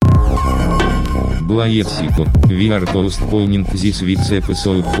Blayetsico, we are postponing this week's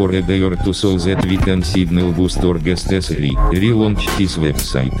episode for a day or two so that we can signal boost our guest as relaunch his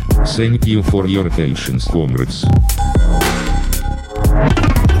website. Thank you for your patience, comrades.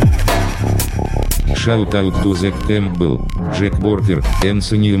 Shout out to Zach Campbell, Jack Border,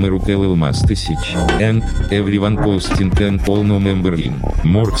 Anthony Marukel Mastasic, and everyone posting and all no member in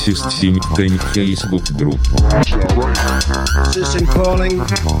Marxist think tank Facebook group. And calling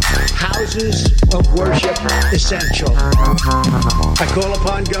houses of worship essential. I call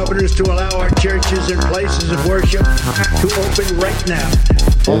upon governors to allow our churches and places of worship to open right now.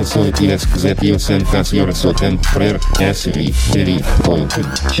 Also it asks that you send us your thought and prayer as we open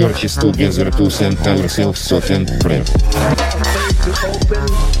churches together to send ourselves thought and prayer. To open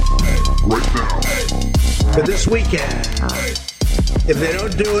right now for this weekend. If they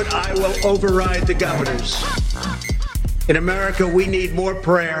don't do it, I will override the governors. In America, we need more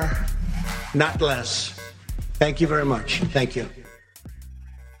prayer, not less. Thank you very much. Thank you.